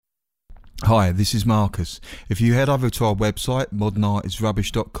Hi, this is Marcus. If you head over to our website,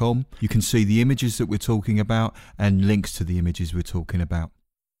 modernartisrubbish.com, you can see the images that we're talking about and links to the images we're talking about.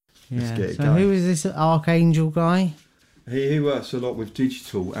 Yeah. So who is this Archangel guy? He works a lot with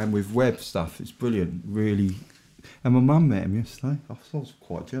digital and with web stuff. It's brilliant, really. And my mum met him yesterday. I was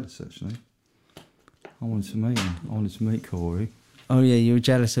quite jealous, actually. I wanted to meet him. I wanted to meet Corey. Oh, yeah, you were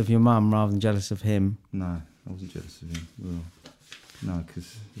jealous of your mum rather than jealous of him. No, I wasn't jealous of him. Well, no,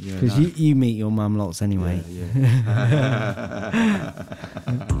 because you meet your mum lots anyway. Yeah.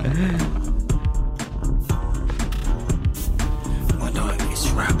 My night is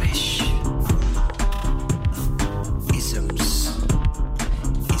rubbish. Isms,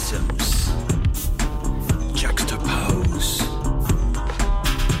 juxtapose,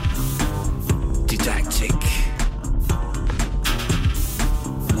 didactic.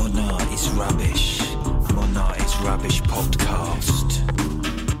 My night is rubbish. My night is rubbish podcast.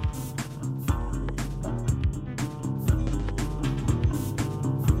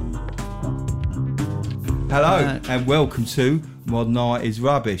 Hello and welcome to Modern Art is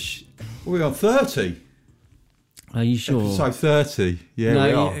Rubbish. We're on 30. Are you sure? Episode 30. Yeah, no,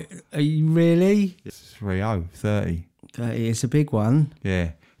 we are. Are you really? It's 30. 30, it's a big one.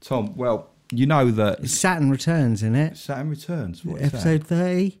 Yeah. Tom, well, you know that... It's Saturn Returns, isn't it? Saturn Returns. What's Episode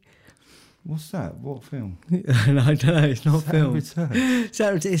 30? What's that? What film? I don't know, it's not a film.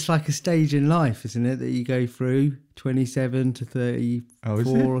 Returns. It's like a stage in life, isn't it, that you go through, 27 to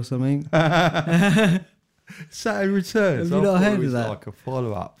 34 or something. Saturn Returns. Have you not heard of that? It was like a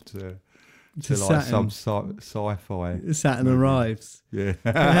follow-up to like Saturn. some sci-fi. Saturn movie. Arrives. Yeah.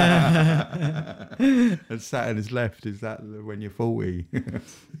 And Saturn is left. Is that when you're 40?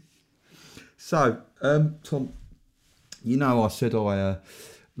 So, Tom, you know I said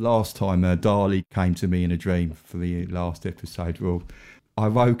last time Dali came to me in a dream for the last episode. Well, I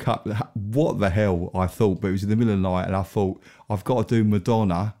woke up, what the hell I thought, but it was in the middle of the night and I thought, I've got to do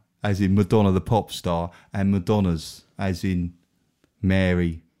Madonna, as in Madonna the pop star, and Madonnas, as in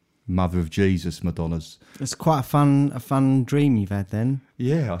Mary, Mother of Jesus, Madonnas. It's quite a fun dream you've had then.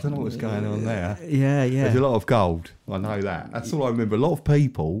 Yeah, I don't know what's going on there. Yeah. There's a lot of gold. I know that. That's all I remember. A lot of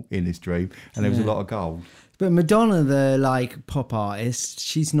people in this dream, and there was a lot of gold. But Madonna, the pop artist,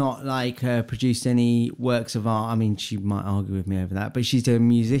 she's not produced any works of art. I mean, she might argue with me over that, but she's a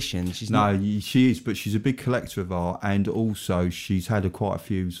musician. She is, but she's a big collector of art, and also she's had quite a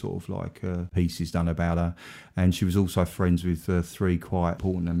few sort of pieces done about her, and she was also friends with three quite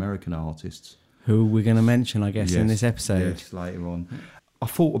important American artists. Who we're going to mention, I guess, in this episode. Yes, later on. I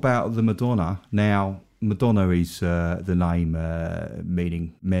thought about the Madonna. Now, Madonna is the name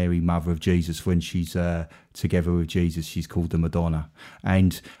meaning Mary, Mother of Jesus. When she's together with Jesus, she's called the Madonna.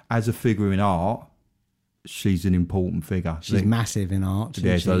 And as a figure in art, she's an important figure. She's massive in art.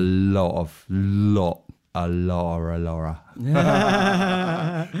 There's a lot of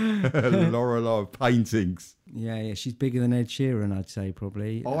paintings. Yeah, she's bigger than Ed Sheeran, I'd say,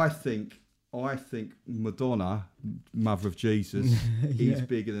 probably. I think Madonna, Mother of Jesus, is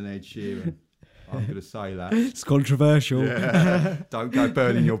bigger than Ed Sheeran. I'm going to say that. It's controversial. Yeah. Don't go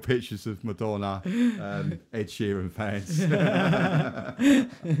burning your pictures of Madonna, Ed Sheeran fans.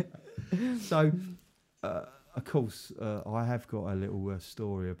 So, of course, I have got a little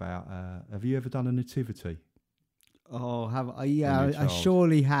story about... have you ever done a nativity? Oh, I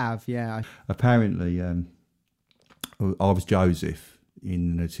surely have, yeah. Apparently, I was Joseph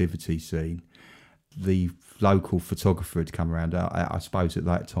in the nativity scene. The local photographer had come around. I suppose at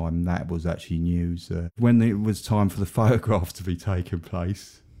that time that was actually news. When it was time for the photograph to be taking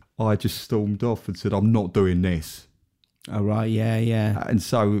place, I just stormed off and said, I'm not doing this. Oh, right, yeah. And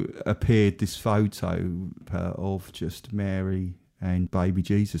so appeared this photo of just Mary and baby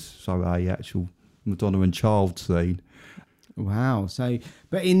Jesus. So a actual Madonna and child scene. Wow. So,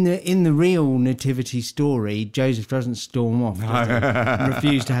 but in the real nativity story, Joseph doesn't storm off, and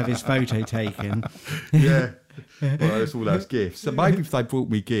refuse to have his photo taken. Yeah. Well, that's all those gifts. So maybe if they brought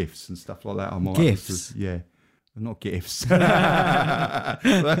me gifts and stuff like that, I might. Gifts. Not gifts. Well,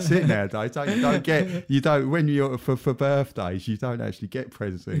 that's it nowadays. You don't when you're for birthdays, you don't actually get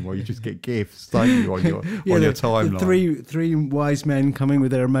presents anymore. You just get gifts, don't you, on your timeline. The three wise men coming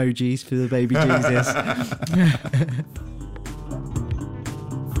with their emojis for the baby Jesus.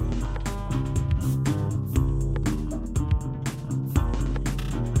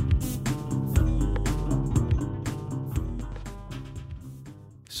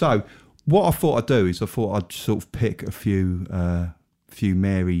 So what I thought I'd do is I'd sort of pick a few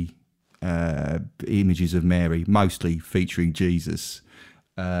Mary images of Mary, mostly featuring Jesus,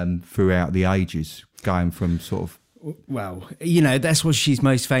 throughout the ages, going from sort of Well, you know, that's what she's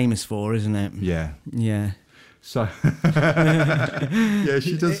most famous for, isn't it? Yeah. Yeah. So, yeah,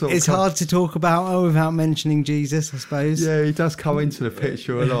 she does sort of It's hard to talk about her without mentioning Jesus, I suppose. Yeah, he does come into the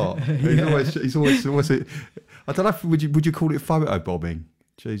picture a lot. He's always what's it? I don't know. Would you call it photobombing?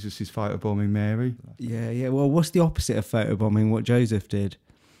 Jesus is photobombing Mary. Yeah. Well, what's the opposite of photobombing? What Joseph did?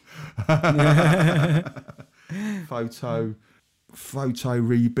 Photo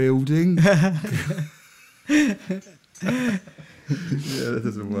rebuilding. Yeah, that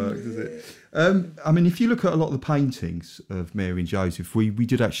doesn't work, does it? I mean, if you look at a lot of the paintings of Mary and Joseph, we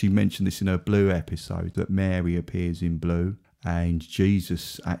did actually mention this in our Blue episode, that Mary appears in blue and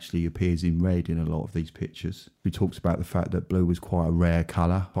Jesus actually appears in red in a lot of these pictures. We talked about the fact that blue was quite a rare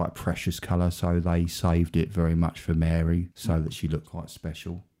colour, quite a precious colour, so they saved it very much for Mary so that she looked quite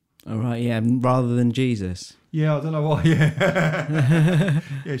special. All right, yeah, rather than Jesus. Yeah, I don't know why. Yeah,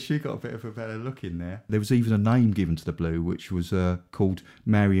 yeah, she got a bit of a better look in there. There was even a name given to the blue, which was called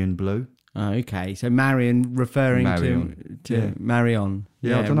Marion Blue. Oh, okay. So Marion referring to Marion.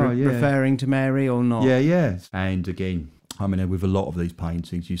 Yeah, I don't know. Yeah, referring to Mary or not? Yeah. And again, I mean, with a lot of these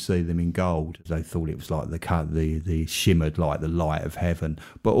paintings, you see them in gold. They thought it was like the shimmered like the light of heaven,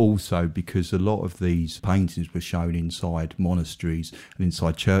 but also because a lot of these paintings were shown inside monasteries and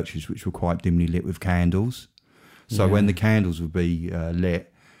inside churches, which were quite dimly lit with candles. So when the candles would be lit,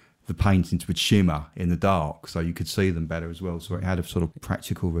 the paintings would shimmer in the dark, so you could see them better as well. So it had a sort of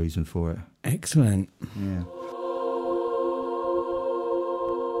practical reason for it. Excellent. Yeah.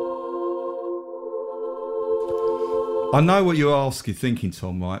 I know what you're asking, thinking,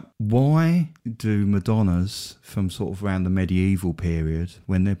 Tom, right? Why do Madonnas from sort of around the medieval period,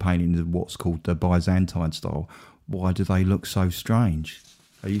 when they're painting what's called the Byzantine style, why do they look so strange?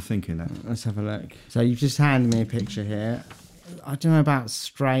 Are you thinking that? Let's have a look. So you've just handed me a picture here. I don't know about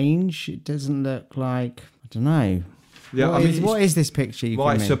strange. It doesn't look like, I don't know. Yeah, What is this picture you've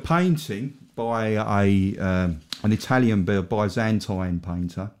given me? It's a painting by an Italian Byzantine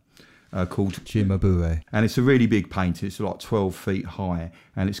painter called Cimabue. And it's a really big painting. It's like 12 feet high.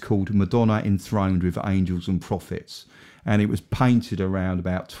 And it's called Madonna Enthroned with Angels and Prophets. And it was painted around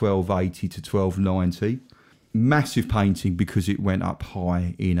about 1280 to 1290. Massive painting because it went up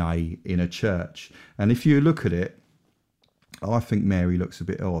high in a church. And if you look at it, I think Mary looks a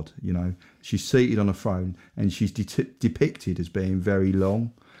bit odd, you know. She's seated on a throne and she's depicted as being very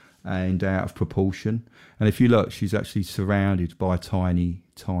long and out of proportion. And if you look, she's actually surrounded by tiny,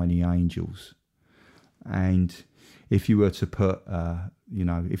 tiny angels. And if you were to put,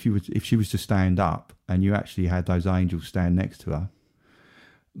 if she was to stand up and you actually had those angels stand next to her,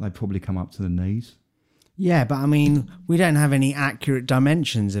 they'd probably come up to the knees. Yeah, but I mean, we don't have any accurate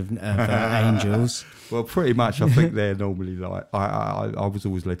dimensions of angels. Well, pretty much, I think they're normally like, I was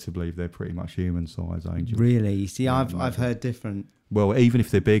always led to believe they're pretty much human-sized angels. Really? See, I've heard different. Well, even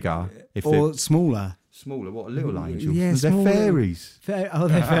if they're bigger. Or smaller. Smaller, what, little angels? Yeah, they're smaller. fairies. They're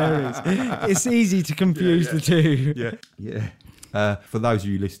fairies. It's easy to confuse the two. Yeah. For those of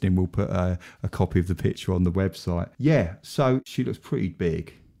you listening, we'll put a copy of the picture on the website. Yeah, so she looks pretty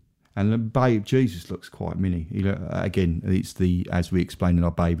big. And the babe, Jesus looks quite mini. Again, it's as we explained in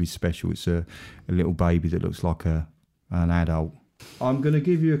our baby special, it's a little baby that looks like an adult. I'm going to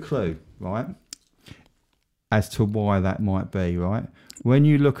give you a clue, right, as to why that might be, right? When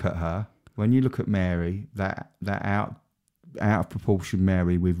you look at her, when you look at Mary, that out of proportion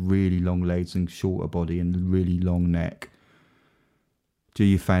Mary with really long legs and shorter body and really long neck, do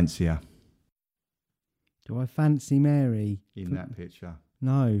you fancy her? Do I fancy Mary? In that picture?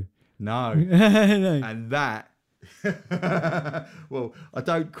 No. No. No. And that, well, I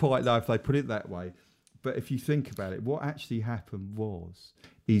don't quite know if they put it that way, but if you think about it, what actually happened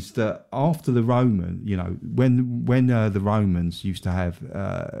is that after the Roman, when the Romans used to have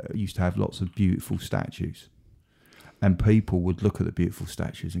lots of beautiful statues, and people would look at the beautiful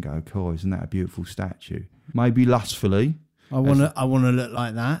statues and go, "Oh, isn't that a beautiful statue?" Maybe lustfully. I want to look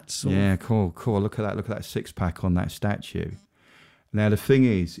like that. Yeah, cool. Look at that six pack on that statue. Now, the thing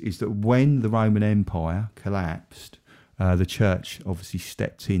is that when the Roman Empire collapsed, the church obviously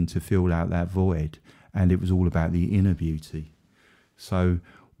stepped in to fill out that void, and it was all about the inner beauty. So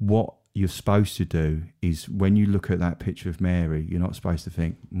what you're supposed to do is when you look at that picture of Mary, you're not supposed to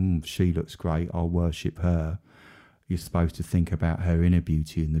think, she looks great, I'll worship her. You're supposed to think about her inner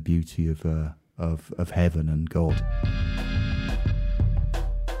beauty and the beauty of heaven and God.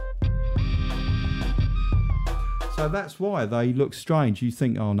 So that's why they look strange. You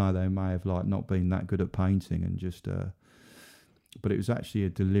think, oh no, they may have not been that good at painting and just But it was actually a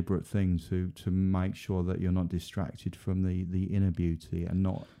deliberate thing to make sure that you're not distracted from the inner beauty and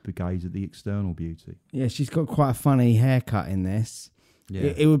not gaze at the external beauty. Yeah, she's got quite a funny haircut in this.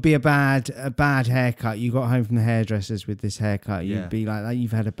 Yeah. It would be a bad haircut. You got home from the hairdressers with this haircut, you'd be like, that.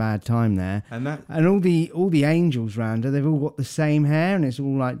 You've had a bad time there. And all the angels round her, they've all got the same hair, and it's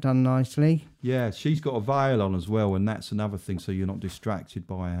all like done nicely. Yeah, she's got a veil on as well, and that's another thing. So you're not distracted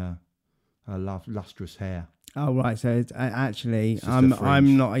by her lustrous hair. Oh right, so it's, actually, It's just a I'm fringe.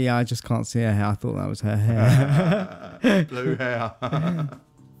 not. Yeah, I just can't see her hair. I thought that was her hair. Blue hair.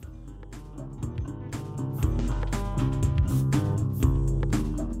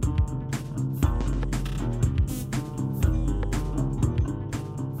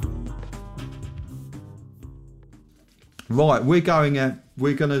 Right, we're going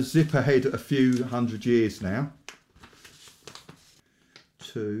to zip ahead a few hundred years now.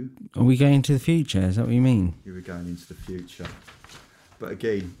 Are we going to the future? Is that what you mean? You were going into the future. But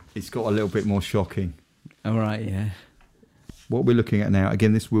again, it's got a little bit more shocking. All right, yeah. What we're looking at now,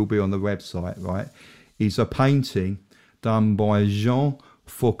 again, this will be on the website, right, is a painting done by Jean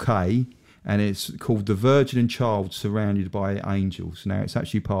Fouquet, and it's called The Virgin and Child Surrounded by Angels. Now, it's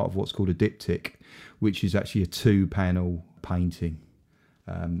actually part of what's called a diptych, which is actually a 2-panel painting.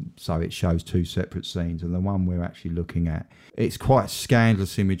 So it shows 2 separate scenes, and the one we're actually looking at, it's quite a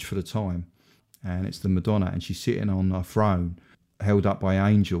scandalous image for the time, and it's the Madonna, and she's sitting on a throne held up by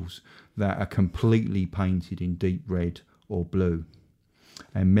angels that are completely painted in deep red or blue,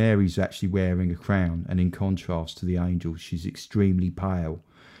 and Mary's actually wearing a crown, and in contrast to the angels, she's extremely pale,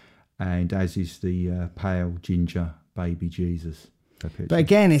 and as is the pale ginger baby Jesus. But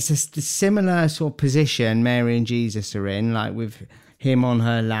again, it's a similar sort of position Mary and Jesus are in, like with him on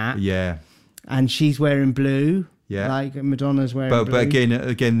her lap. Yeah. And she's wearing blue. Yeah. Like Madonna's wearing blue. But again,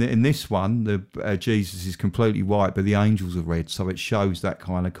 in this one, the Jesus is completely white, but the angels are red, so it shows that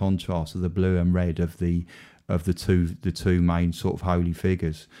kind of contrast of the blue and red of the two main sort of holy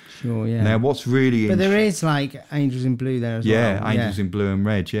figures. Sure, yeah. Now, what's really but there is like angels in blue there as well. Yeah, angels in blue and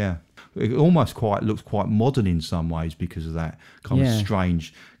red. Yeah, it almost looks quite modern in some ways because of that kind of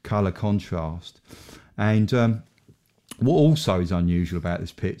strange colour contrast. And what also is unusual about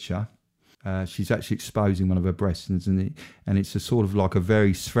this picture, she's actually exposing one of her breasts, and it's a sort of like a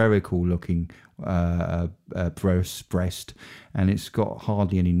very spherical looking breast, and it's got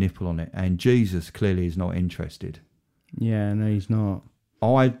hardly any nipple on it. And Jesus clearly is not interested. Yeah, no, he's not.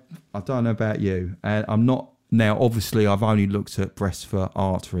 I don't know about you, and I'm not. Now, obviously, I've only looked at breasts for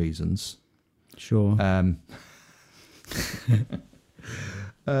art reasons. Sure.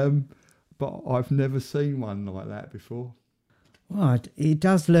 But I've never seen one like that before. Well, it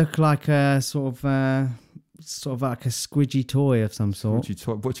does look like a sort of like a squidgy toy of some sort.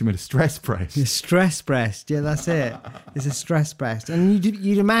 What do you mean, a stress breast? A stress breast. Yeah, that's it. It's a stress breast. And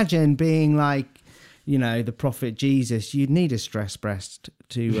you'd imagine being like, you know, the prophet Jesus, you'd need a stress breast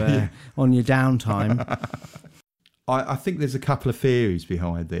to on your downtime. I think there's a couple of theories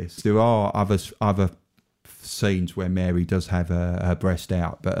behind this. There are other scenes where Mary does have her breast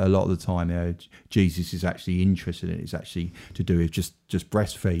out, but a lot of the time Jesus is actually interested in it. It's actually to do with just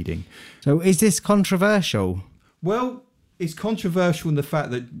breastfeeding. So is this controversial? Well, it's controversial in the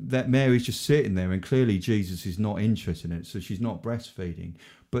fact that Mary's just sitting there and clearly Jesus is not interested in it, so she's not breastfeeding.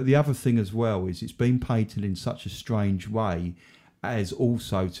 But the other thing as well is it's been painted in such a strange way as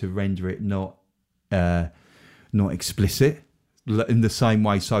also to render it not explicit in the same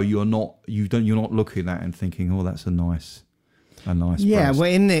way. So you're not looking at it and thinking, oh, that's a nice Yeah, breast.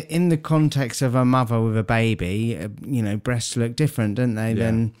 well, in the context of a mother with a baby, you know, breasts look different, don't they,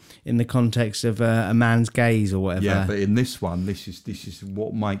 than in the context of a man's gaze or whatever. Yeah, but in this one, this is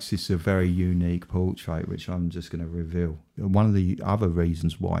what makes this a very unique portrait, which I'm just going to reveal. One of the other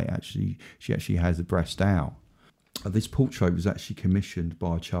reasons why she actually has the breast out. This portrait was actually commissioned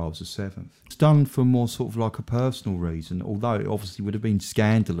by Charles VII. It's done for more sort of like a personal reason, although it obviously would have been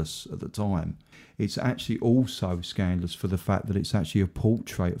scandalous at the time. It's actually also scandalous for the fact that it's actually a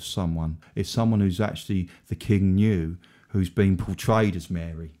portrait of someone. It's someone who's actually the king knew, who's been portrayed as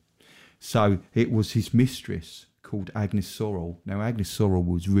Mary. So it was his mistress called Agnes Sorel. Now, Agnes Sorel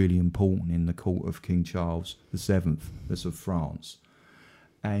was really important in the court of King Charles VII, as of France.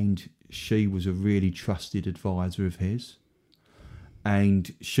 And she was a really trusted advisor of his.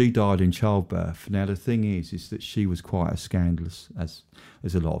 And she died in childbirth. Now, the thing is that she was quite a scandalous, as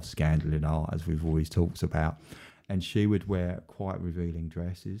there's a lot of scandal in art, as we've always talked about. And she would wear quite revealing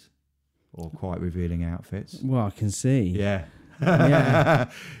dresses or quite revealing outfits. Well, I can see. Yeah.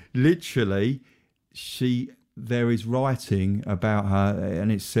 Yeah. Literally, she there is writing about her,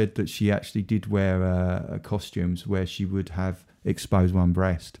 and it's said that she actually did wear costumes where she would have exposed one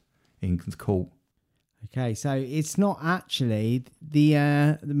breast in court. Okay, so it's not actually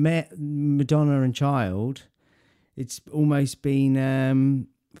the Madonna and Child. It's almost been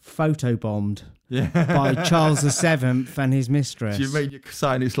photobombed by Charles VII and his mistress. Do you mean you're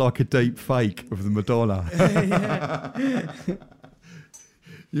saying it's like a deep fake of the Madonna?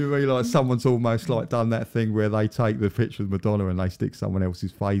 You mean like someone's almost like done that thing where they take the picture of Madonna and they stick someone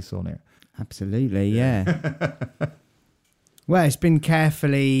else's face on it? Absolutely, yeah. Well, it's been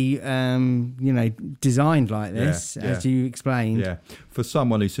carefully, designed like this, as you explained. Yeah. For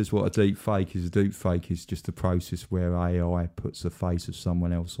someone who says what a deep fake is just a process where AI puts the face of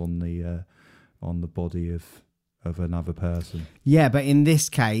someone else on the body of another person. Yeah, but in this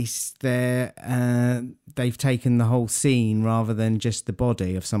case, they've taken the whole scene rather than just the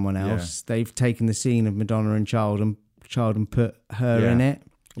body of someone else. Yeah. They've taken the scene of Madonna and Child and put her in it.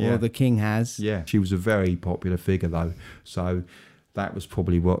 Or the king has. Yeah, she was a very popular figure though, so that was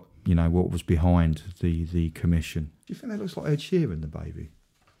probably what was behind the commission. Do you think that looks like Ed Sheeran, the baby?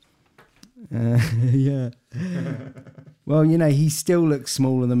 Yeah. Well, he still looks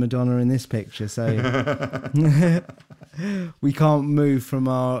smaller than Madonna in this picture, so we can't move from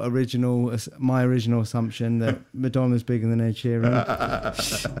my original assumption that Madonna's bigger than Ed Sheeran.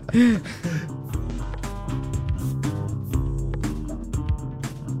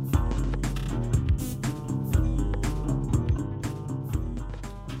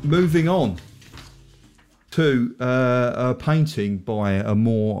 Moving on to a painting by a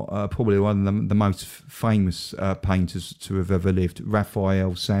more probably one of the most famous painters to have ever lived,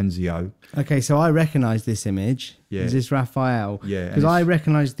 Raphael Sanzio. Okay, so I recognise this image. Yeah. Is this Raphael? Yeah. Because I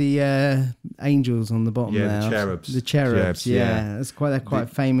recognise the angels on the bottom there. Yeah, the cherubs. The cherubs, yeah. That's quite a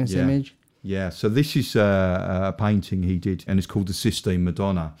famous image. Yeah, so this is a painting he did, and it's called the Sistine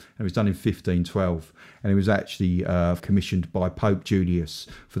Madonna, and it was done in 1512, and it was actually commissioned by Pope Julius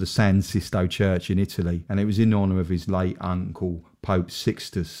for the San Sisto Church in Italy, and it was in honour of his late uncle, Pope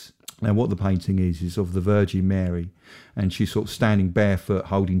Sixtus. Now, what the painting is of the Virgin Mary, and she's sort of standing barefoot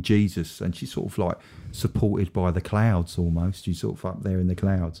holding Jesus, and she's sort of like supported by the clouds almost. She's sort of up there in the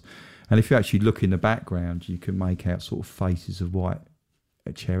clouds. And if you actually look in the background, you can make out sort of faces of white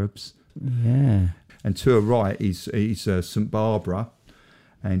cherubs. Yeah. And to her right is St. Barbara,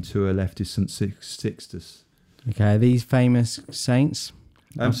 and to her left is St. Sixtus. Okay, are these famous saints?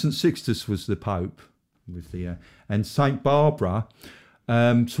 St. Sixtus was the Pope, with the and St. Barbara.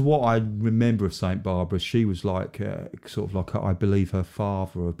 So what I remember of St. Barbara, she was like I believe her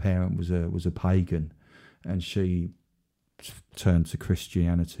father or parent was a pagan, and she turned to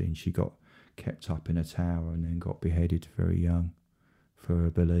Christianity, and she got kept up in a tower and then got beheaded very young for her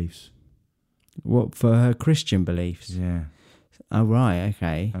beliefs. What, for her Christian beliefs? Yeah. Oh, right,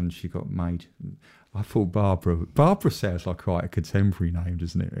 okay. And she got made. I thought Barbara sounds like quite a contemporary name,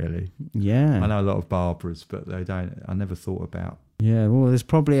 doesn't it, really? Yeah. I know a lot of Barbaras, but they don't. I never thought about. Yeah, well, there's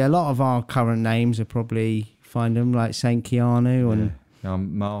probably a lot of our current names are probably find them like Saint Keanu and.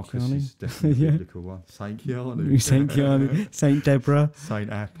 Marcus Keanu? is definitely a biblical one. Saint Keanu. Saint Keanu. Saint Deborah.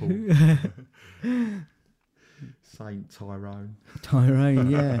 Saint Apple. Saint Tyrone. Tyrone,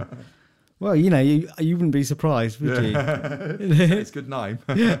 yeah. Well, you wouldn't be surprised, would you? It's a good name.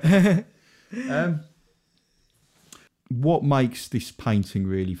 What makes this painting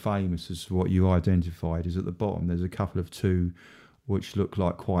really famous, is what you identified, is at the bottom there's a couple of two which look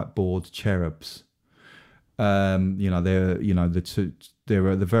like quite bored cherubs. They're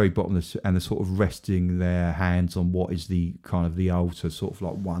at the very bottom, and they're sort of resting their hands on what is the kind of the altar, sort of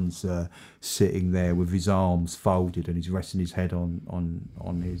like one's sitting there with his arms folded, and he's resting his head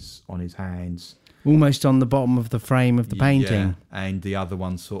on his hands, almost on the bottom of the frame of the painting. Yeah. And the other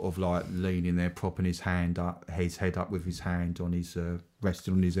one's sort of like leaning there, propping his head up with his hand on his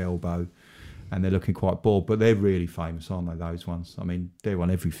resting on his elbow, and they're looking quite bored. But they're really famous, aren't they? Those ones. I mean, they're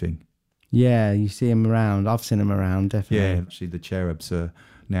on everything. Yeah, you see them around. I've seen them around, definitely. Yeah, actually, the cherubs are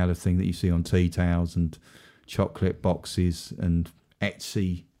now the thing that you see on tea towels and chocolate boxes and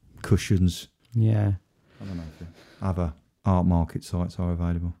Etsy cushions. Yeah. I don't know if other art market sites are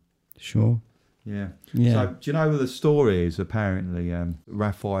available. Sure. Yeah. Yeah. So, do you know what the story is? Apparently,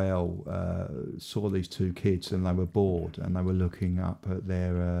 Raphael saw these two kids and they were bored, and they were looking up at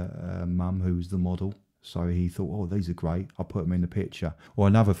their mum, who was the model. So he thought, oh, these are great, I'll put them in the picture. Or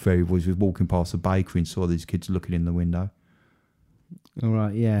another theory was he was walking past a bakery and saw these kids looking in the window. All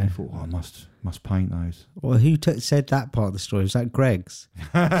right, I yeah. thought, I must paint those. Well, who said that part of the story? Was that Greg's?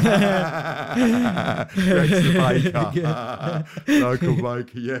 Greg's the baker. Local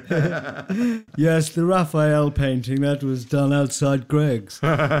baker, yeah. Yes, the Raphael painting, that was done outside Greg's. He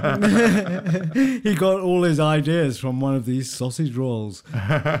got all his ideas from one of these sausage rolls.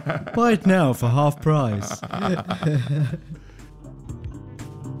 Buy it now for half price.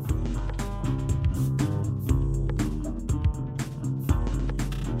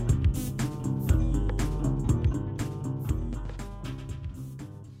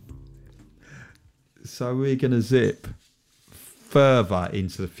 So we're going to zip further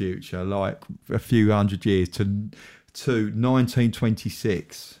into the future, like a few hundred years to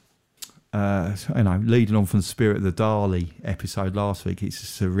 1926. Leading on from the Spirit of the Dali episode last week, it's a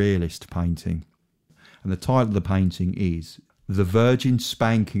surrealist painting. And the title of the painting is The Virgin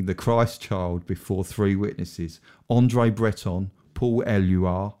Spanking the Christ Child Before Three Witnesses, Andre Breton, Paul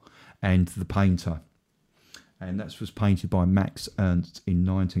Eluard, and the painter. And that was painted by Max Ernst in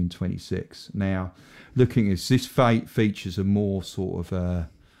 1926. Now, looking at this features a more sort of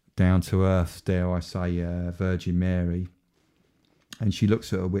down-to-earth, dare I say, Virgin Mary. And she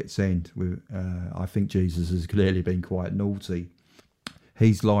looks at her wit's end. I think Jesus has clearly been quite naughty.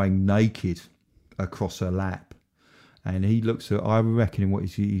 He's lying naked across her lap. And he looks at, I reckon,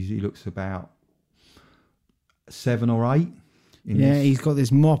 he looks about 7 or 8. He's got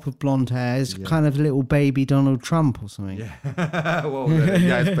this mop of blonde hair. It's kind of little baby Donald Trump or something. Yeah, well, he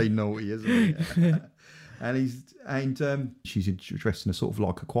has been naughty, hasn't he? and she's dressed in a sort of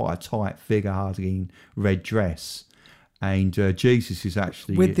like quite a tight figure-hugging red dress. And Jesus is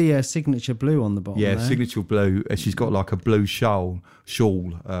actually with the signature blue on the bottom. Yeah, there. Signature blue. She's got like a blue shawl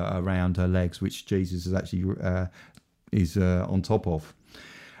around her legs, which Jesus is actually is on top of,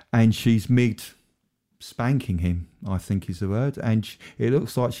 and she's spanking him, I think is the word, and it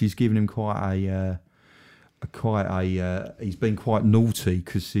looks like she's given him he's been quite naughty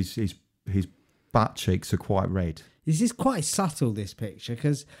because his butt cheeks are quite red. This is quite subtle, this picture,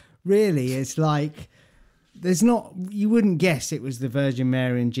 because really it's like you wouldn't guess it was the Virgin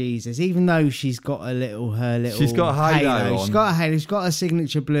Mary and Jesus, even though she's got she's got a halo on. She's got a halo, she's got a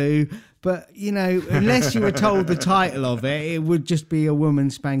signature blue, but unless you were told the title of it, it would just be a woman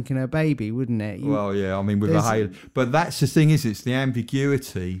spanking her baby, wouldn't it? Well, yeah, I mean with a halo, but that's the thing, it's the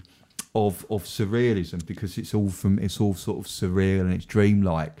ambiguity of surrealism, because it's all sort of surreal and it's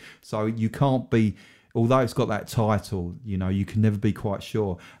dreamlike, so you can't be. Although it's got that title, you can never be quite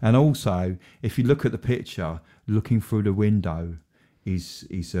sure. And also, if you look at the picture, looking through the window is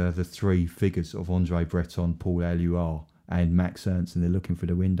the three figures of Andre Breton, Paul Eluard, and Max Ernst, and they're looking through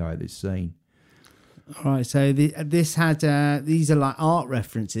the window at this scene. All right, so these are like art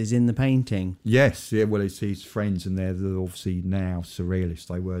references in the painting. Yes, yeah. Well, it's his friends, and they're obviously now surrealists.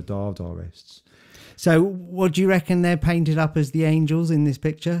 They were Dardaists. So what do you reckon they're painted up as the angels in this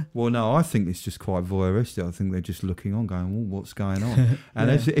picture? Well, no, I think it's just quite voyeuristic. I think they're just looking on, going, "Oh, what's going on?" And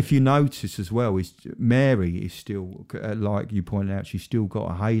if you notice as well, Mary is still, like you pointed out, she's still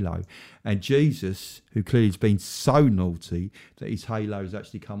got a halo. And Jesus, who clearly has been so naughty that his halo has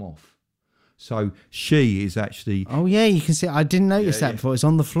actually come off. So she is actually... Oh, yeah, you can see. I didn't notice that before. It's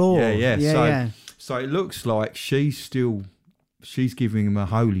on the floor. Yeah. So it looks like she's giving him a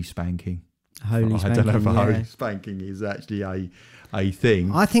holy spanking. Holy spanking, I don't know if holy spanking is actually a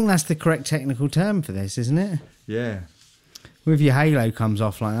thing. I think that's the correct technical term for this, isn't it? Yeah. If your halo comes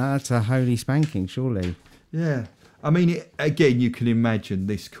off like that, that's a holy spanking, surely. Yeah. I mean, again, you can imagine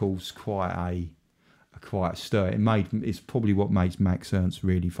this caused quite a stir. It's probably what made Max Ernst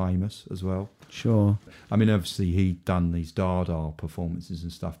really famous as well. Sure. I mean, obviously he'd done these Dada performances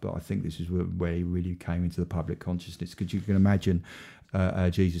and stuff, but I think this is where he really came into the public consciousness, because you can imagine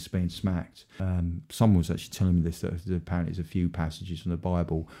Jesus being smacked. Someone was actually telling me this, that apparently there's a few passages from the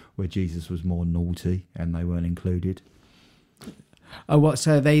Bible where Jesus was more naughty and they weren't included. Oh, what?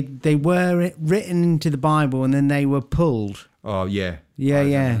 So they were written into the Bible and then they were pulled? Oh, yeah. Yeah.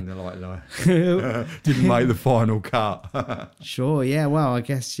 And they're like didn't make the final cut. Sure, yeah. Well, I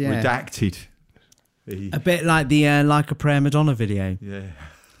guess, yeah. Redacted. A bit like the Like a Prayer Madonna video. Yeah.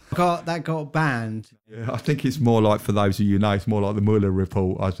 That got banned. Yeah, I think it's more like, for those of you who know, it's more like the Mueller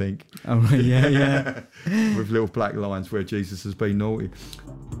report, I think. Oh, right, yeah. With little black lines where Jesus has been naughty.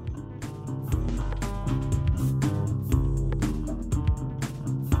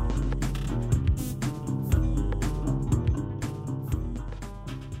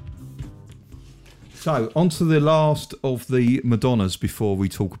 So, on to the last of the Madonnas before we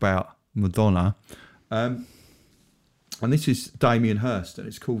talk about Madonna. And this is Damien Hirst, and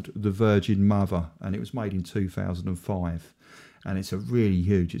it's called The Virgin Mother, and it was made in 2005. and it's a really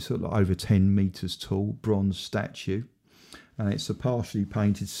huge, it's sort of over 10 metres tall, bronze statue, and it's a partially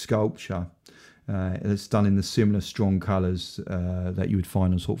painted sculpture. It's done in the similar strong colours that you would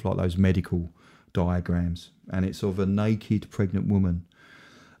find on sort of like those medical diagrams, and it's of a naked pregnant woman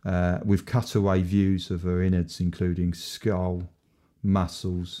with cutaway views of her innards, including skull,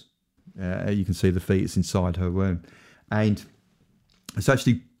 muscles. You can see the fetus inside her womb, and it's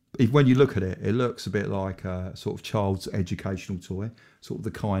actually, when you look at it, it looks a bit like a sort of child's educational toy, sort of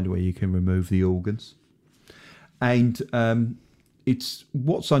the kind where you can remove the organs. And it's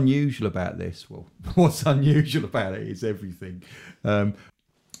what's unusual about this. Well, what's unusual about it is everything.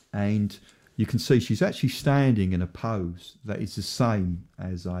 And you can see she's actually standing in a pose that is the same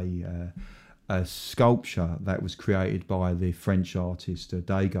as a sculpture that was created by the French artist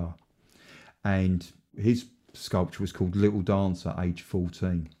Degas. And his sculpture was called Little Dancer, age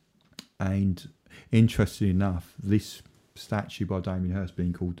 14. And interestingly enough, this statue by Damien Hirst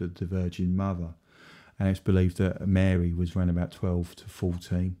being called the Virgin Mother, and it's believed that Mary was around about 12 to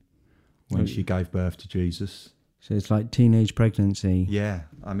 14 when she gave birth to Jesus. So it's like teenage pregnancy. Yeah,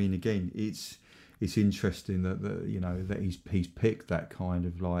 I mean, again, it's interesting that he's picked that kind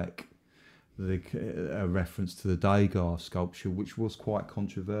of like a reference to the Degas sculpture, which was quite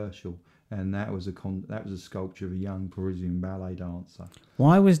controversial. And that was a sculpture of a young Parisian ballet dancer.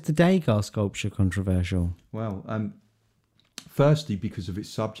 Why was the Degas sculpture controversial? Well, firstly, because of its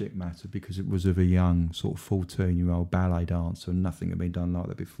subject matter, because it was of a young sort of 14-year-old ballet dancer, and nothing had been done like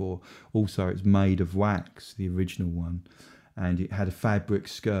that before. Also, it's made of wax, the original one, and it had a fabric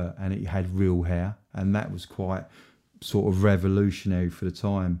skirt, and it had real hair, and that was quite sort of revolutionary for the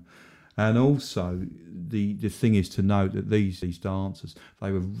time. And also, the thing is to note that these dancers,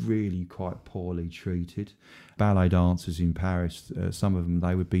 they were really quite poorly treated. Ballet dancers in Paris, some of them,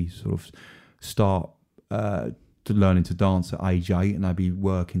 they would be sort of start learning to dance at age 8, and they'd be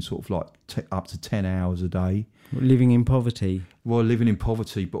working sort of like up to 10 hours a day. Living in poverty. Well, living in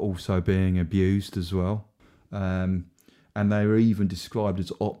poverty, but also being abused as well. And they were even described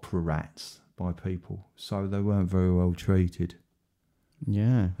as opera rats by people, so they weren't very well treated.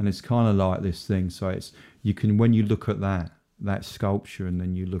 Yeah. And it's kind of like this thing. So it's, you can, when you look at that sculpture, and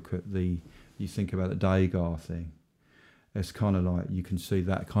then you look at you think about the Degas thing, it's kind of like you can see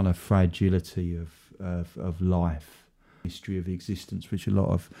that kind of fragility of life, history of existence, which a lot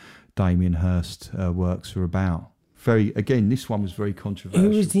of Damien Hirst works are about. Again, this one was very controversial.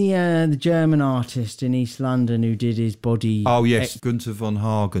 Who was the German artist in East London who did his body? Oh yes, Gunther von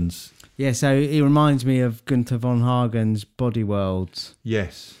Hagens. Yeah, so it reminds me of Gunther von Hagen's Body Worlds.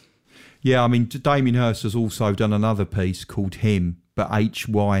 Yes. Yeah, I mean, Damien Hirst has also done another piece called Him, but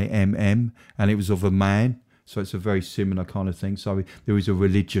Hymm, and it was of a man. So it's a very similar kind of thing. So there is a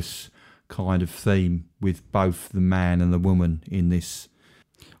religious kind of theme with both the man and the woman in this.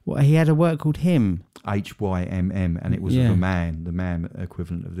 What, he had a work called Him? Hymm, and it was of a man, the man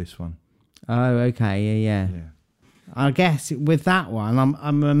equivalent of this one. Oh, okay, yeah. I guess with that one,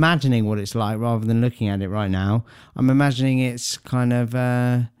 I'm imagining what it's like rather than looking at it right now. I'm imagining it's kind of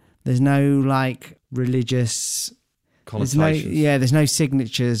there's no like religious connotations. There's no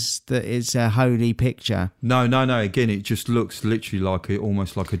signatures that it's a holy picture. No. Again, it just looks literally like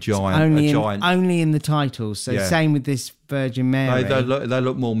almost like a giant. Only in the titles. So same with this Virgin Mary. They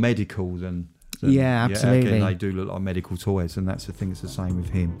look more medical than yeah, absolutely. Again, they do look like medical toys, and that's the thing. It's the same with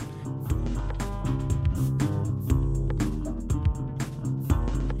him.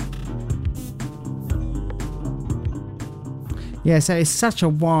 Yeah, so it's such a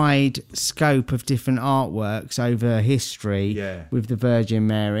wide scope of different artworks over history with the Virgin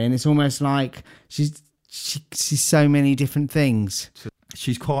Mary, and it's almost like she's so many different things.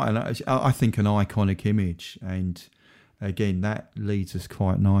 She's quite, I think, an iconic image, and again, that leads us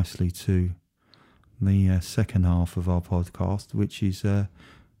quite nicely to the second half of our podcast, which is a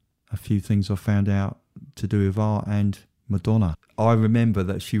few things I found out to do with art and Madonna. I remember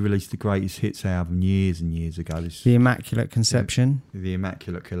that she released the Greatest Hits album years and years ago. The Immaculate Conception? The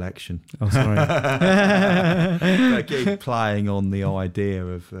Immaculate Collection. Oh, sorry. Again, playing on the idea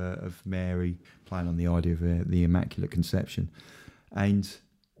of Mary, playing on the idea of the Immaculate Conception. And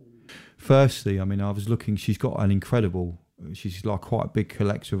firstly, I mean, I was looking, she's like quite a big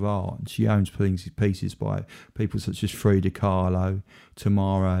collector of art, and she owns pieces by people such as Frida Kahlo,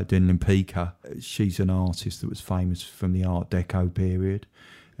 Tamara Dinlin-Pica. She's an artist that was famous from the Art Deco period,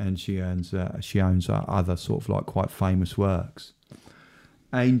 and she owns other sort of like quite famous works.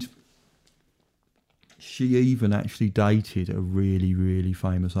 And she even actually dated a really, really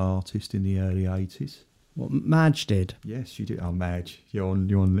famous artist in the early 80s. What, Madge did? Yes, she did. Oh, Madge, you're on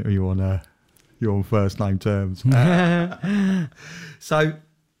you're on first name terms. So,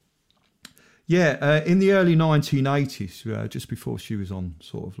 yeah, in the early 1980s, just before she was on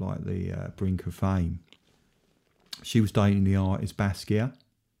sort of like the brink of fame, she was dating the artist Basquiat.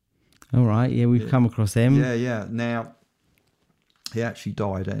 All right, yeah, we've come across him. Yeah. Now, he actually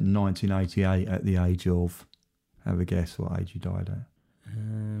died in 1988 at the age of, have a guess what age he died at?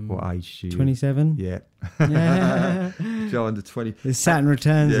 What age? 27? Yeah. Joined the 20. The Saturn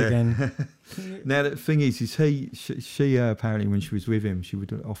Returns again. Now, the thing is she apparently, when she was with him, she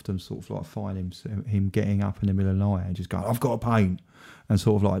would often sort of like find him getting up in the middle of the night and just going, I've got to paint. And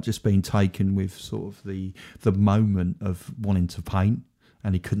sort of like just being taken with sort of the moment of wanting to paint,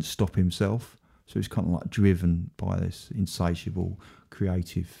 and he couldn't stop himself. So he's kind of like driven by this insatiable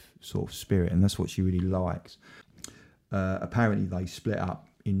creative sort of spirit, and that's what she really likes. Apparently they split up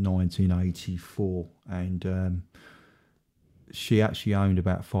in 1984, and she actually owned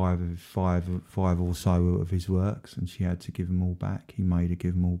about five or so of his works, and she had to give them all back. He made her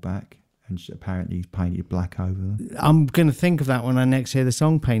give them all back, and apparently he's painted black over them. I'm going to think of that when I next hear the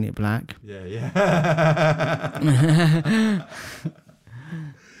song Paint It Black. Yeah.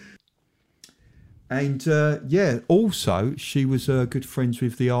 And also she was good friends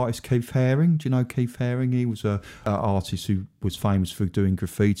with the artist Keith Haring. Do you know Keith Haring? He was an artist who was famous for doing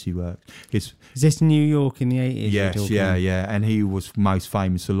graffiti work. Is this New York in the 80s? Yes, yeah. And he was most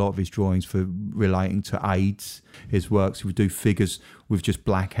famous, a lot of his drawings for relating to AIDS. His works, he would do figures with just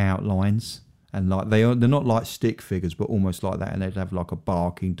black outlines. And like they're not like stick figures, but almost like that. And they'd have like a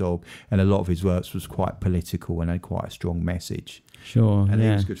barking dog. And a lot of his works was quite political and had quite a strong message. Sure, and he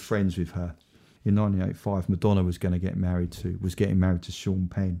was good friends with her. In 1985, Madonna was getting married to Sean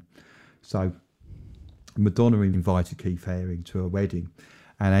Penn. So Madonna invited Keith Haring to her wedding,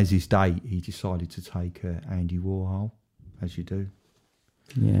 and as his date, he decided to take Andy Warhol, as you do.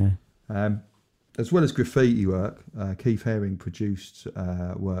 Yeah. As well as graffiti work, Keith Haring produced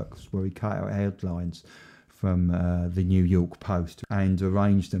works where he cut out headlines from the New York Post and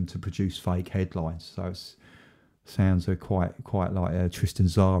arranged them to produce fake headlines. So it's sounds quite like Tristan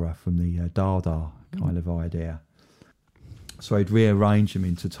Zara from the Dada kind of idea. So he'd rearrange them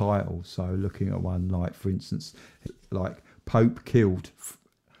into titles. So looking at one like, for instance, like Pope killed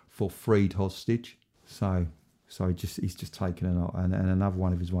for freed hostage. So he's just taken it out. And another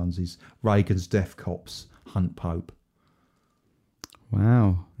one of his ones is Reagan's death cops hunt Pope.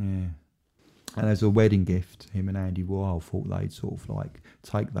 Wow. Yeah. And as a wedding gift, him and Andy Warhol thought they'd sort of like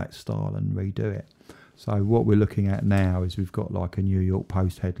take that style and redo it. So what we're looking at now is we've got like a New York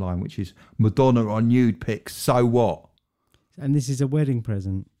Post headline, which is Madonna on nude pics, so what? And this is a wedding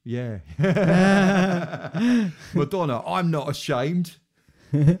present. Yeah. Madonna, I'm not ashamed.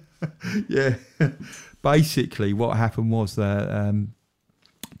 Yeah. Basically, what happened was that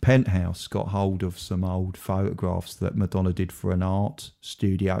Penthouse got hold of some old photographs that Madonna did for an art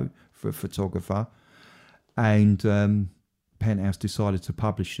studio for a photographer. And Penthouse decided to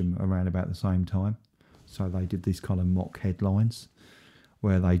publish them around about the same time. So they did these kind of mock headlines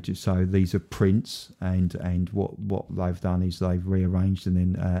where they just, so these are prints, and what they've done is they've rearranged, and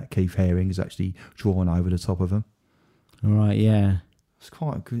then Keith Haring has actually drawn over the top of them. All right, yeah. It's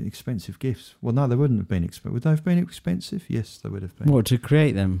quite good, expensive gifts. Well, no, they wouldn't have been expensive. Would they have been expensive? Yes, they would have been. What, to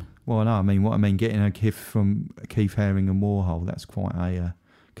create them? Well, no, getting a gift from Keith Haring and Warhol, that's quite a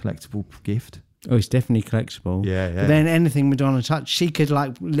collectible gift. Oh, it's definitely collectible. Yeah. But then anything Madonna touched, she could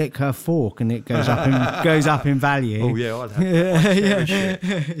like lick her fork and it goes up in value. Oh yeah, I'd have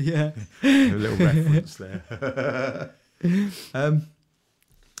it. Yeah. A little reference there.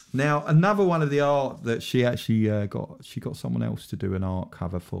 Now another one of the art that she actually got someone else to do an art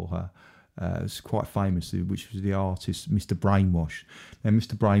cover for her. It's quite famous, which was the artist Mr. Brainwash. Now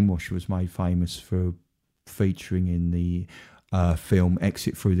Mr. Brainwash was made famous for featuring in the film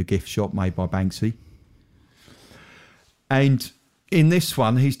Exit Through the Gift Shop, made by Banksy. And in this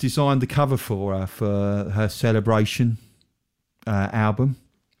one, he's designed the cover for her Celebration album.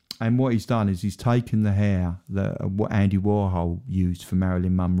 And what he's done is he's taken the hair that what Andy Warhol used for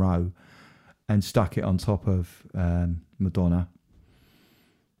Marilyn Monroe and stuck it on top of Madonna,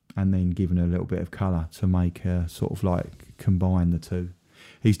 and then given her a little bit of colour to make her sort of like combine the two.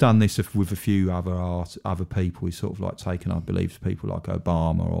 He's done this with a few other people. He's sort of like taken, I believe, people like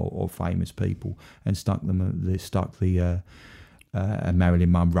Obama or famous people and stuck the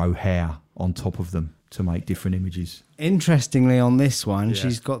Marilyn Monroe hair on top of them to make different images. Interestingly, on this one,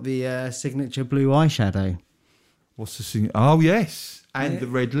 she's got the signature blue eyeshadow. What's the signature? Oh, yes. And the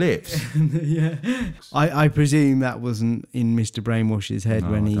red lips. Yeah. I presume that wasn't in Mr. Brainwash's head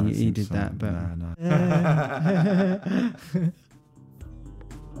when he did that. But no.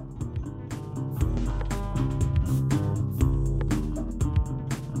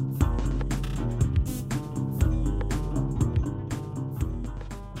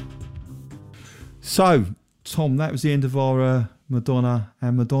 So, Tom, that was the end of our Madonna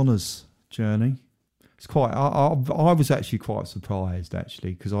and Madonna's journey. It's quite. I was actually quite surprised,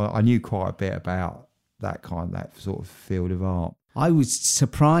 actually, because I knew quite a bit about that sort of field of art. I was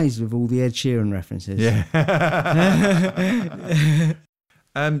surprised with all the Ed Sheeran references. Yeah.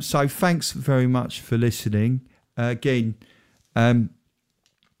 So thanks very much for listening. Again,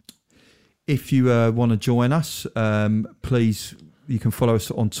 if you want to join us, please, you can follow us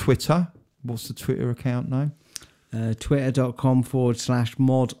on Twitter. What's the Twitter account name?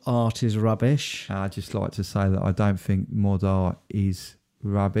 Twitter.com/mod art is rubbish. I'd just like to say that I don't think mod art is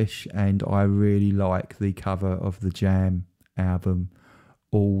rubbish, and I really like the cover of the Jam album,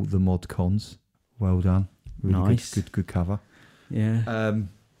 All the Mod Cons. Well done. Really nice. Good cover. Yeah.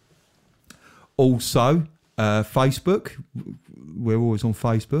 Also, Facebook. We're always on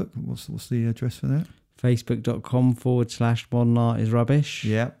Facebook. What's the address for that? Facebook.com/modern art is rubbish.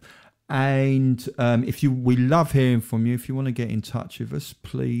 Yeah. And we love hearing from you. If you want to get in touch with us,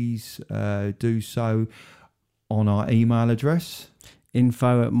 please do so on our email address.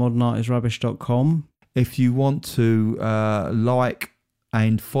 info@modernartisrubbish.com. If you want to like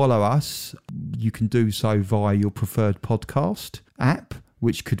and follow us, you can do so via your preferred podcast app,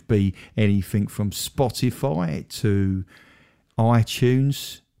 which could be anything from Spotify to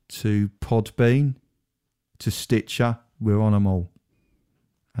iTunes to Podbean to Stitcher. We're on them all.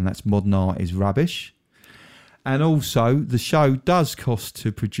 And that's Modern Art is Rubbish. And also, the show does cost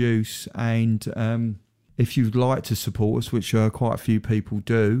to produce, and if you'd like to support us, which quite a few people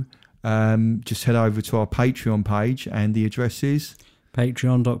do, just head over to our Patreon page, and the address is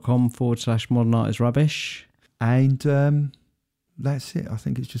patreon.com/modern art is rubbish. And that's it. I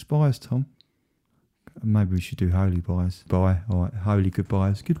think it's just buys, Tom. Maybe we should do holy buys. Bye. All right, holy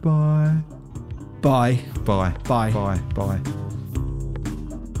goodbyes. Goodbye. Bye. Bye. Bye. Bye. Bye.